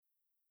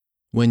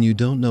When You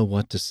Don't Know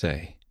What to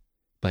Say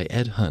by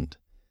Ed Hunt.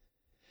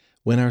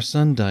 When our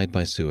son died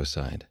by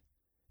suicide,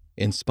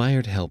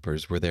 inspired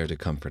helpers were there to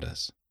comfort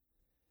us.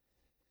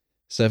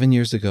 7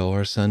 years ago,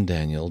 our son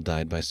Daniel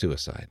died by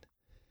suicide.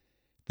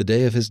 The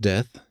day of his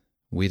death,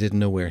 we didn't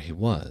know where he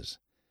was.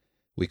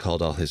 We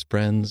called all his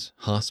friends,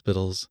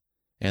 hospitals,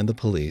 and the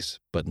police,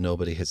 but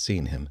nobody had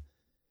seen him.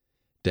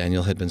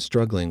 Daniel had been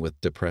struggling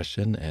with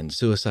depression and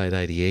suicide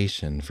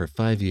ideation for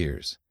 5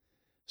 years,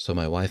 so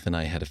my wife and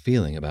I had a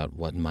feeling about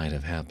what might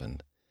have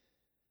happened.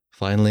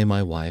 Finally,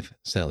 my wife,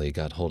 Sally,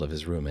 got hold of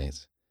his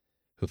roommates,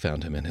 who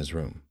found him in his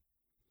room.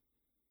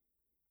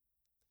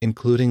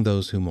 Including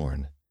those who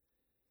mourn.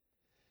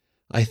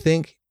 I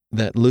think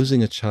that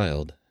losing a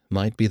child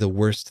might be the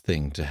worst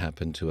thing to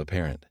happen to a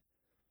parent,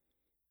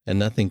 and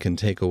nothing can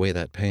take away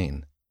that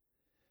pain.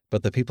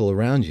 But the people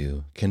around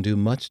you can do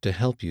much to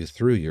help you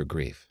through your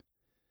grief.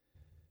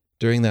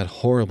 During that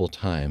horrible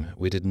time,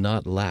 we did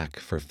not lack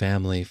for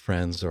family,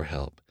 friends, or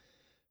help.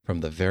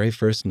 From the very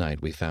first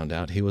night we found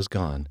out he was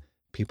gone,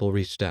 people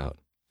reached out.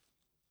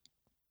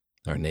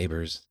 Our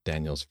neighbors,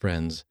 Daniel's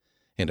friends,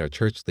 and our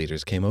church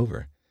leaders came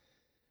over.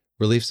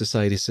 Relief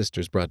Society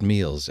sisters brought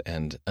meals,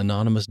 and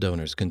anonymous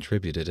donors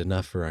contributed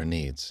enough for our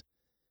needs.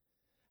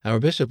 Our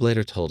bishop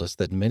later told us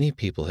that many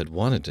people had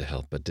wanted to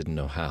help but didn't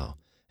know how,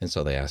 and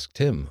so they asked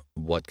him,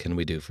 "What can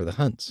we do for the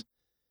Hunts?"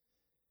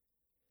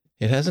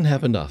 It hasn't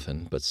happened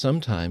often, but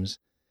sometimes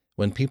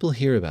when people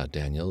hear about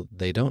Daniel,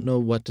 they don't know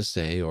what to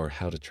say or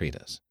how to treat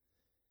us.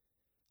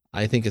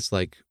 I think it's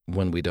like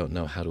when we don't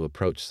know how to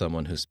approach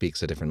someone who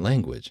speaks a different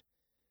language.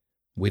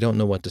 We don't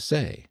know what to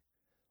say,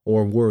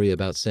 or worry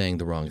about saying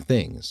the wrong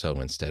thing, so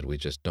instead we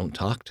just don't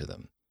talk to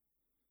them.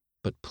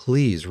 But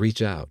please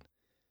reach out.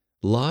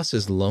 Loss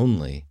is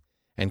lonely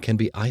and can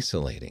be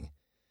isolating.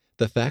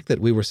 The fact that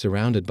we were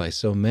surrounded by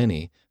so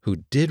many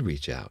who did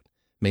reach out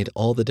made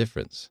all the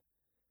difference.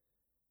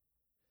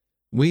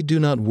 We do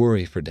not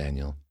worry for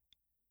Daniel.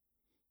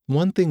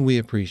 One thing we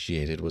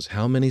appreciated was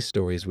how many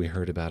stories we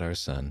heard about our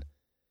son.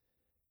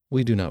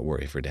 We do not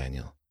worry for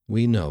Daniel.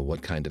 We know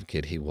what kind of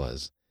kid he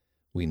was.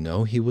 We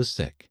know he was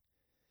sick.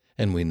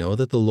 And we know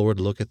that the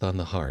Lord looketh on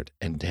the heart,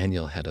 and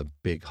Daniel had a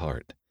big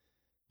heart.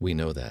 We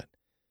know that.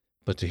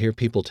 But to hear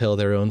people tell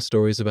their own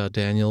stories about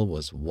Daniel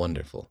was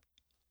wonderful.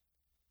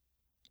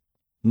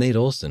 Nate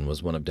Olson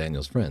was one of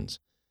Daniel's friends.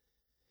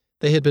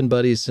 They had been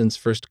buddies since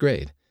first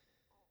grade.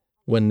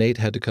 When Nate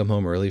had to come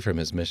home early from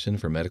his mission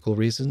for medical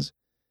reasons,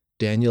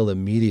 Daniel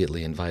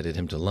immediately invited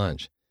him to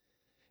lunch.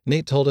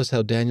 Nate told us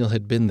how Daniel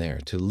had been there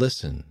to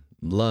listen,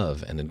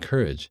 love, and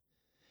encourage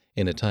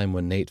in a time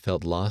when Nate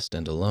felt lost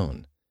and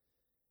alone.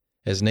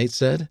 As Nate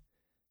said,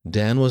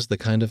 Dan was the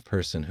kind of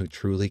person who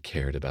truly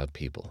cared about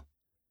people.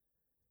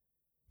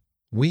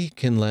 We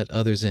can let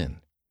others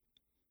in.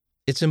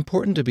 It's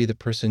important to be the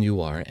person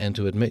you are and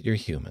to admit you're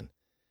human.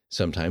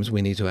 Sometimes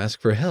we need to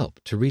ask for help,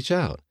 to reach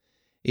out,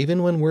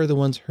 even when we're the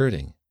ones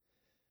hurting.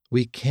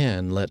 We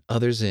can let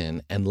others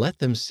in and let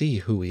them see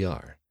who we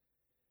are.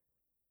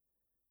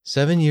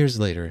 7 years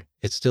later,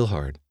 it's still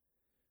hard.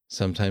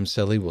 Sometimes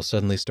Sally will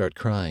suddenly start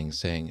crying,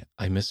 saying,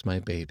 "I miss my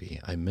baby,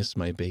 I miss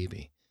my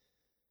baby."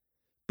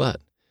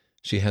 But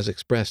she has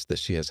expressed that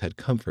she has had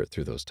comfort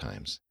through those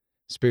times,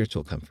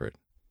 spiritual comfort.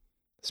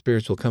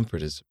 Spiritual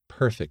comfort is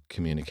perfect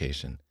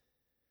communication.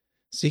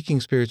 Seeking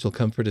spiritual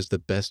comfort is the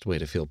best way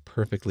to feel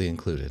perfectly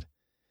included.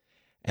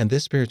 And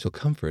this spiritual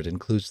comfort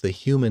includes the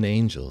human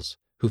angels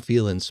who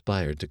feel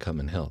inspired to come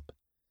and help.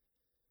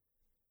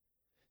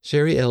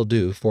 Sherry L.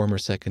 Dew, former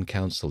second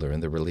counselor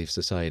in the Relief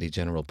Society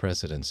General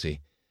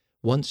Presidency,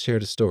 once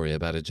shared a story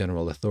about a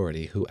general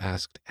authority who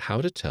asked how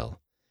to tell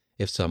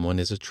if someone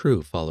is a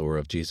true follower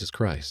of Jesus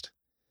Christ.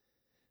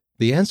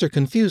 The answer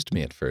confused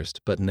me at first,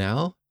 but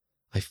now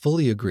I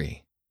fully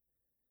agree.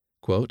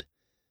 Quote,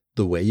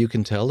 "The way you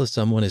can tell if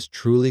someone is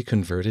truly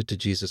converted to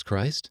Jesus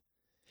Christ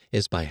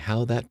is by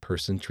how that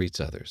person treats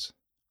others."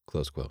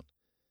 Close quote.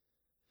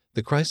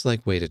 The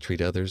Christ-like way to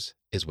treat others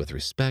is with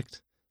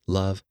respect,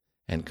 love,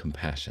 and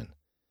compassion,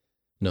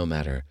 no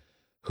matter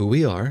who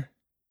we are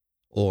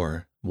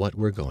or what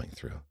we're going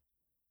through.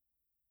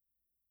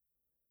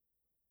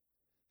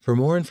 For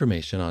more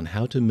information on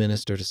how to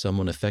minister to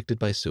someone affected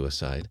by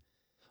suicide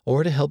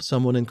or to help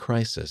someone in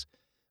crisis,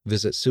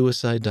 visit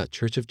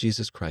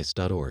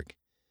suicide.churchofjesuschrist.org.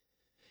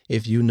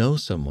 If you know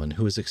someone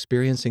who is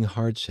experiencing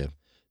hardship,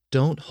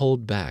 don't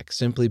hold back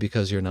simply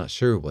because you're not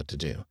sure what to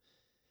do.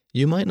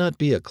 You might not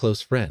be a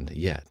close friend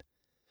yet,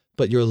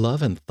 but your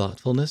love and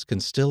thoughtfulness can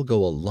still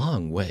go a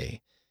long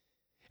way.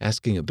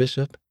 Asking a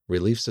bishop,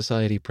 Relief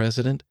Society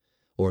president,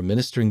 or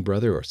ministering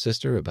brother or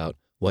sister about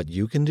what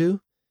you can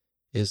do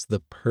is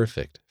the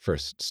perfect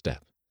first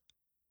step.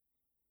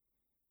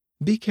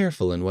 Be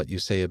careful in what you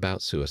say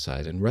about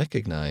suicide and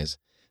recognize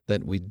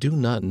that we do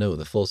not know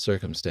the full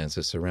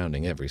circumstances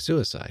surrounding every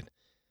suicide,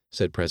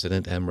 said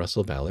President M.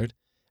 Russell Ballard,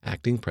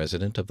 acting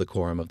president of the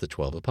Quorum of the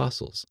 12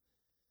 Apostles.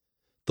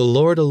 The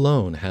Lord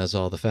alone has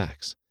all the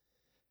facts,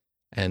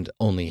 and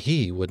only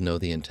He would know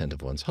the intent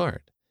of one's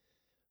heart.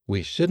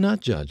 We should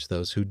not judge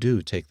those who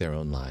do take their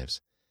own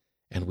lives,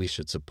 and we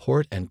should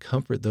support and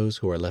comfort those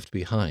who are left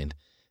behind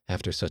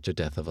after such a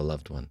death of a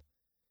loved one.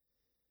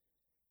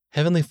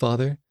 Heavenly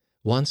Father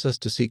wants us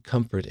to seek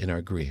comfort in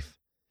our grief.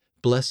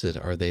 Blessed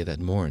are they that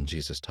mourn,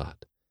 Jesus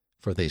taught,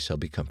 for they shall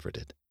be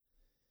comforted.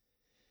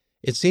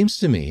 It seems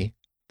to me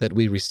that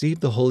we receive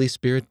the Holy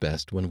Spirit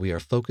best when we are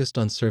focused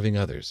on serving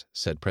others,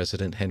 said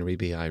President Henry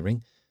B.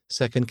 Eyring,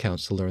 second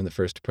counselor in the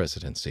First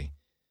Presidency.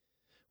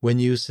 When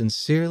you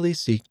sincerely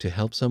seek to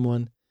help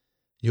someone,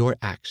 your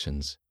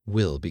actions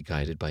will be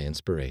guided by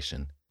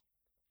inspiration.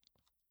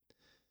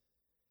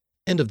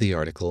 End of the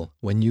article,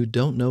 When You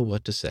Don't Know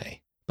What to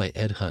Say, by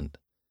Ed Hunt.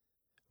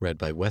 Read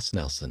by Wes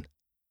Nelson.